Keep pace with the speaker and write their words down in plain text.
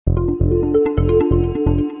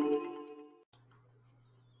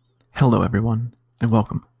Hello, everyone, and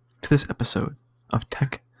welcome to this episode of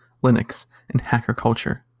Tech, Linux, and Hacker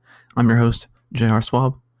Culture. I'm your host, J.R.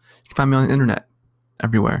 Swab. You can find me on the internet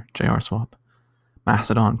everywhere, J.R. Swab.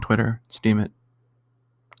 Mastodon, Twitter, Steemit,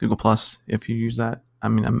 Google Plus, if you use that.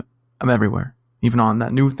 I'm everywhere, even on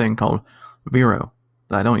that new thing called Vero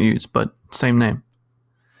that I don't use, but same name.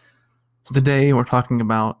 So today we're talking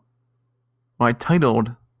about what I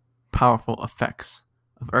titled Powerful Effects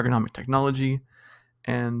of Ergonomic Technology.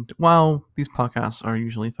 And while these podcasts are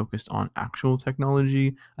usually focused on actual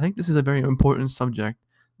technology, I think this is a very important subject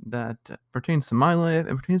that pertains to my life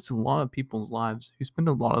and pertains to a lot of people's lives who spend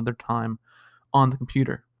a lot of their time on the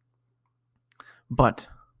computer. But,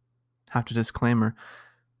 have to disclaim,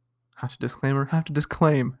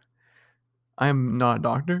 I am not a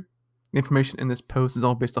doctor. The information in this post is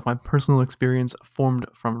all based off my personal experience formed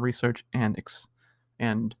from research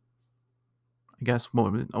and I guess I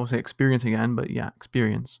will say experience again, but yeah,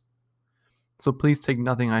 experience. So please take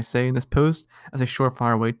nothing I say in this post as a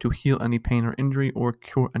surefire way to heal any pain or injury or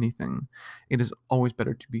cure anything. It is always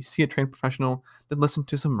better to see a trained professional than listen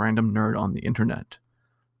to some random nerd on the internet.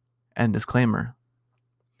 And disclaimer,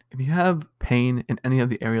 if you have pain in any of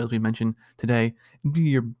the areas we mentioned today, it'd be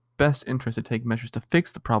your best interest to take measures to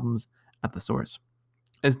fix the problems at the source.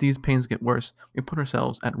 As these pains get worse, we put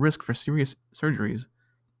ourselves at risk for serious surgeries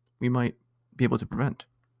we might be able to prevent.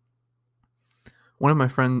 One of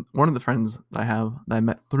the friends that I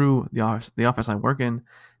met through the office I work in,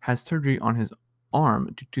 had surgery on his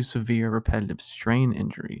arm due to severe repetitive strain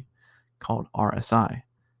injury, called RSI.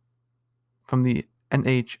 From the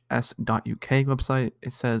NHS.uk website,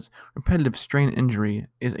 it says, repetitive strain injury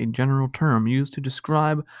is a general term used to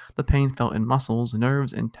describe the pain felt in muscles,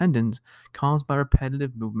 nerves, and tendons caused by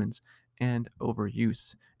repetitive movements and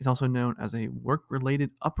overuse. It's also known as a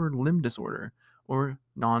work-related upper limb disorder or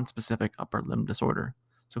non-specific upper limb disorder.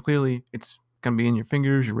 So clearly, it's going to be in your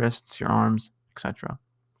fingers, your wrists, your arms, etc.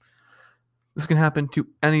 This can happen to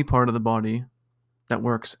any part of the body that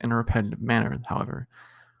works in a repetitive manner, however.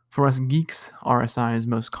 For us geeks, RSI is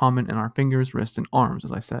most common in our fingers, wrists, and arms,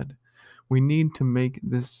 as I said. We need to make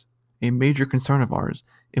this a major concern of ours.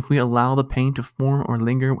 If we allow the pain to form or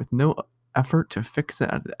linger with no effort to fix it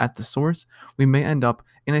at the source, we may end up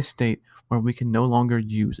in a state where we can no longer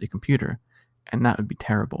use a computer, and that would be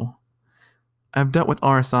terrible. I've dealt with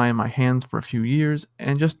RSI in my hands for a few years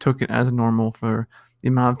and just took it as normal for the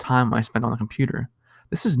amount of time I spent on the computer.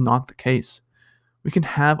 This is not the case. We can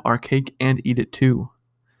have our cake and eat it too.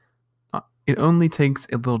 It only takes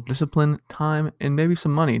a little discipline, time, and maybe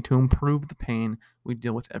some money to improve the pain we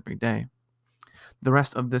deal with every day. The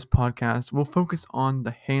rest of this podcast will focus on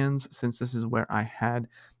the hands, since this is where I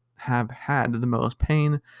have had the most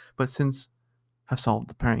pain, but since I've solved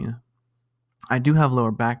the pain. I do have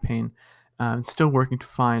lower back pain. I'm still working to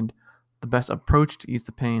find the best approach to ease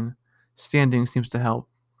the pain. Standing seems to help,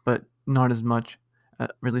 but not as much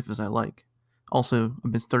relief as I like. Also,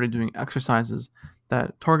 I've been started doing exercises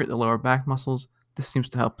that target the lower back muscles. This seems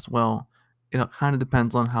to help as well. It kind of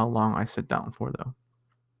depends on how long I sit down for, though.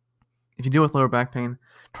 If you deal with lower back pain,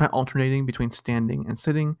 try alternating between standing and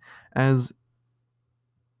sitting, as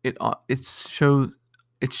I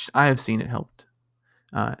have seen it helped.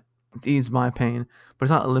 It's eased my pain, but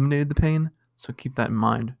it's not eliminated the pain, so keep that in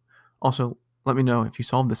mind. Also, let me know if you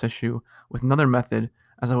solve this issue with another method,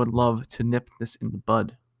 as I would love to nip this in the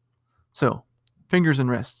bud. So, fingers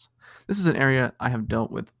and wrists. This is an area I have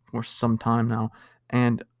dealt with for some time now,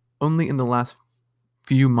 and only in the last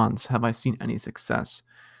few months have I seen any success.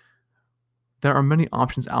 There are many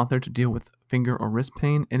options out there to deal with finger or wrist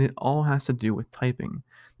pain, and it all has to do with typing.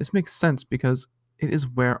 This makes sense because it is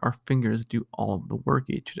where our fingers do all of the work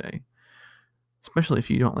each day, especially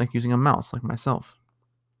if you don't like using a mouse like myself.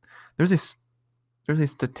 There's a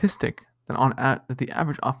statistic that the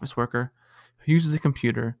average office worker who uses a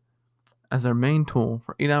computer as their main tool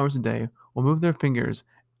for 8 hours a day will move their fingers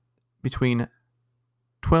between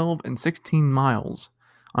 12 and 16 miles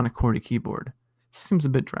on a QWERTY keyboard. Seems a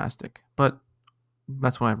bit drastic, but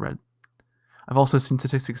that's what I've read. I've also seen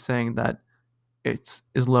statistics saying that it's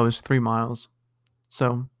as low as 3 miles,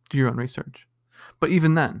 so do your own research. But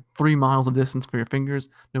even then, 3 miles of distance for your fingers,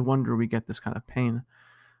 no wonder we get this kind of pain.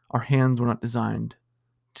 Our hands were not designed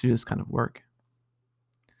to do this kind of work.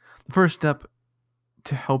 The first step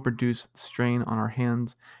to help reduce the strain on our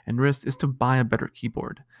hands and wrists is to buy a better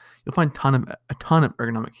keyboard. You'll find a ton of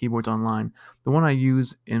ergonomic keyboards online. The one I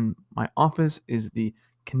use in my office is the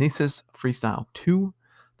Kinesis Freestyle 2,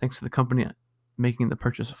 thanks to the company making the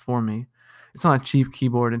purchase for me. It's not a cheap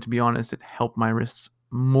keyboard, and to be honest, it helped my wrists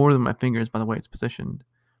more than my fingers by the way it's positioned.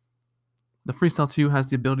 The Freestyle 2 has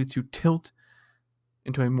the ability to tilt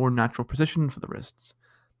into a more natural position for the wrists.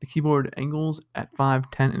 The keyboard angles at 5,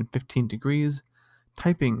 10, and 15 degrees.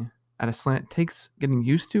 Typing at a slant takes getting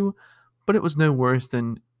used to, but it was no worse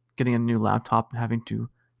than getting a new laptop and having to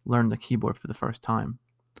learn the keyboard for the first time.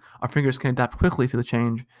 Our fingers can adapt quickly to the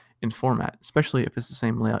change in format, especially if it's the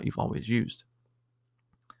same layout you've always used.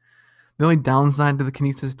 The only downside to the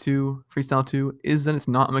Kinesis 2 Freestyle 2 is that it's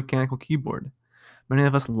not a mechanical keyboard. Many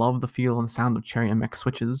of us love the feel and sound of Cherry MX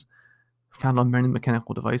switches, found on many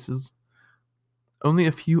mechanical devices. Only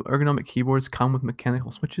a few ergonomic keyboards come with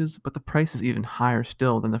mechanical switches, but the price is even higher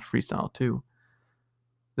still than the Freestyle 2.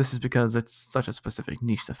 This is because it's such a specific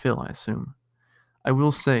niche to fill, I assume. I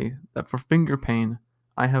will say that for finger pain,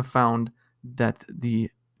 I have found that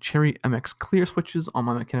the Cherry MX clear switches on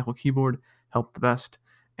my mechanical keyboard help the best,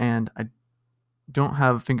 and I don't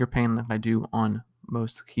have finger pain like I do on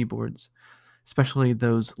most keyboards, especially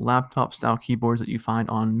those laptop-style keyboards that you find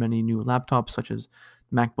on many new laptops, such as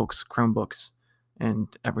MacBooks, Chromebooks, and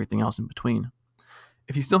everything else in between.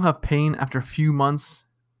 If you still have pain after a few months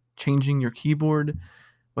changing your keyboard,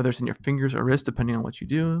 whether it's in your fingers or wrist, depending on what you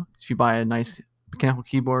do, if you buy a nice mechanical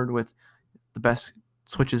keyboard with the best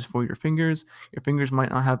switches for your fingers might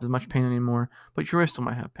not have as much pain anymore, but your wrist still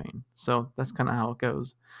might have pain. So that's kind of how it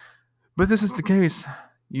goes. But if this is the case,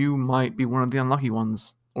 you might be one of the unlucky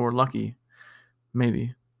ones, or lucky,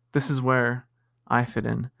 maybe. This is where I fit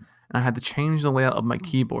in, and I had to change the layout of my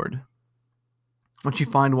keyboard. Once you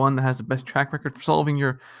find one that has the best track record for solving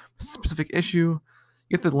your specific issue,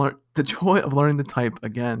 you get the joy of learning to type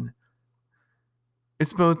again.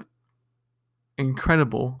 It's both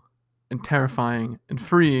incredible and terrifying and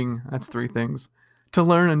freeing, that's 3 things, to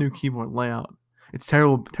learn a new keyboard layout. It's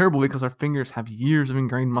terrible because our fingers have years of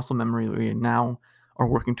ingrained muscle memory that we now are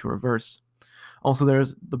working to reverse. Also,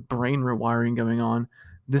 there's the brain rewiring going on.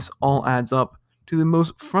 This all adds up to the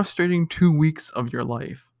most frustrating 2 weeks of your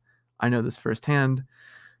life. I know this firsthand,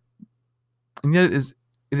 and yet it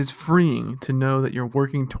is freeing to know that you're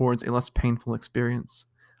working towards a less painful experience.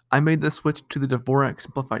 I made the switch to the Dvorak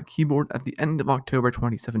Simplified keyboard at the end of October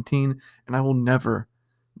 2017, and I will never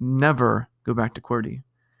go back to QWERTY.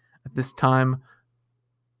 At this time,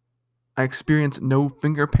 I experienced no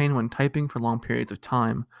finger pain when typing for long periods of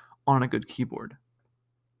time on a good keyboard.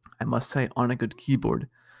 I must say, on a good keyboard.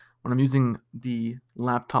 When I'm using the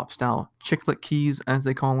laptop-style chiclet keys, as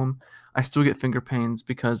they call them, I still get finger pains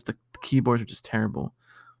because the keyboards are just terrible.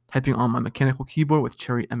 Typing on my mechanical keyboard with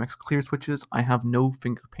Cherry MX clear switches, I have no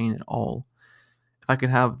finger pain at all. If I could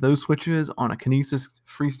have those switches on a Kinesis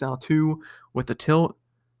Freestyle 2 with a tilt,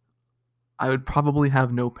 I would probably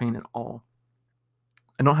have no pain at all.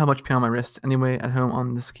 I don't have much pain on my wrist anyway at home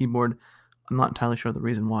on this keyboard. I'm not entirely sure the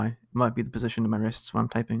reason why. It might be the position of my wrists when I'm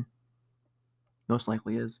typing. Most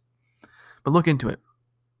likely is. But look into it.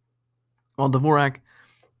 While Dvorak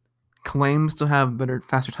claims to have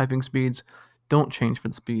faster typing speeds, don't change for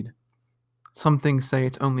the speed. Some things say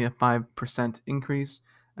it's only a 5% increase,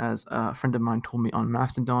 as a friend of mine told me on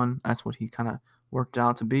Mastodon. That's what he kind of worked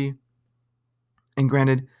out to be. And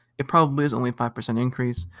granted, it probably is only a 5%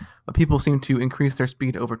 increase, but people seem to increase their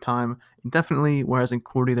speed over time indefinitely, whereas in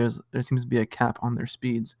QWERTY there seems to be a cap on their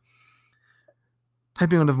speeds.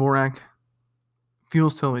 Typing on Dvorak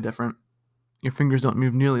feels totally different. Your fingers don't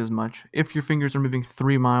move nearly as much. If your fingers are moving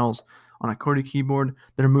 3 miles on a QWERTY keyboard,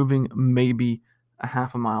 they're moving maybe a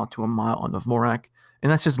half a mile to a mile on Dvorak,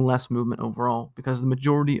 and that's just less movement overall, because the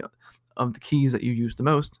majority of the keys that you use the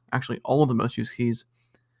most, actually all of the most used keys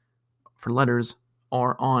for letters,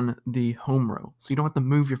 are on the home row. So you don't have to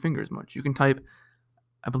move your fingers much. You can type,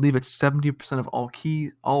 I believe it's 70% of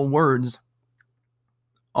all words,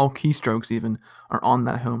 all keystrokes even, are on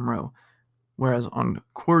that home row. Whereas on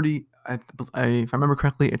QWERTY, if I remember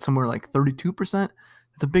correctly, it's somewhere like 32%.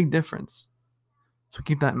 It's a big difference. So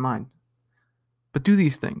keep that in mind. But do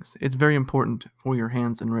these things. It's very important for your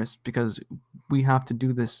hands and wrists because we have to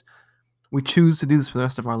do this. We choose to do this for the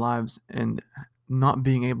rest of our lives, and not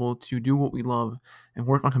being able to do what we love and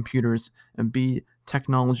work on computers and be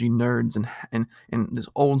technology nerds and this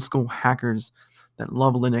old school hackers that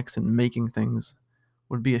love Linux and making things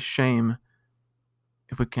would be a shame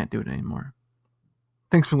if we can't do it anymore.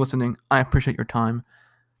 Thanks for listening. I appreciate your time.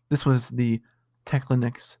 This was the Tech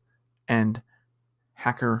Linux and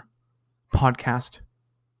Hacker podcast,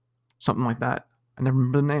 something like that. I never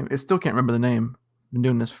remember the name. I still can't remember the name. I've been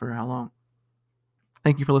doing this for how long?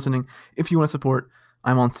 Thank you for listening. If you want to support,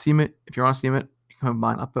 I'm on Steemit. If you're on Steemit, you can come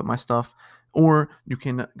by and upvote my stuff, or you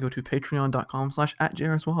can go to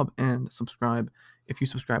patreon.com/@jrswab and subscribe. If you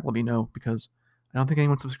subscribe, let me know, because I don't think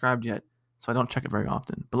anyone's subscribed yet, so I don't check it very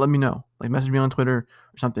often. But let me know. Like, message me on Twitter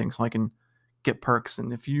or something so I can get perks.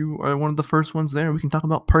 And if you are one of the first ones there, we can talk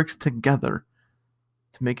about perks together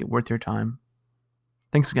to make it worth your time.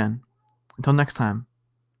 Thanks again. Until next time,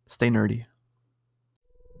 stay nerdy.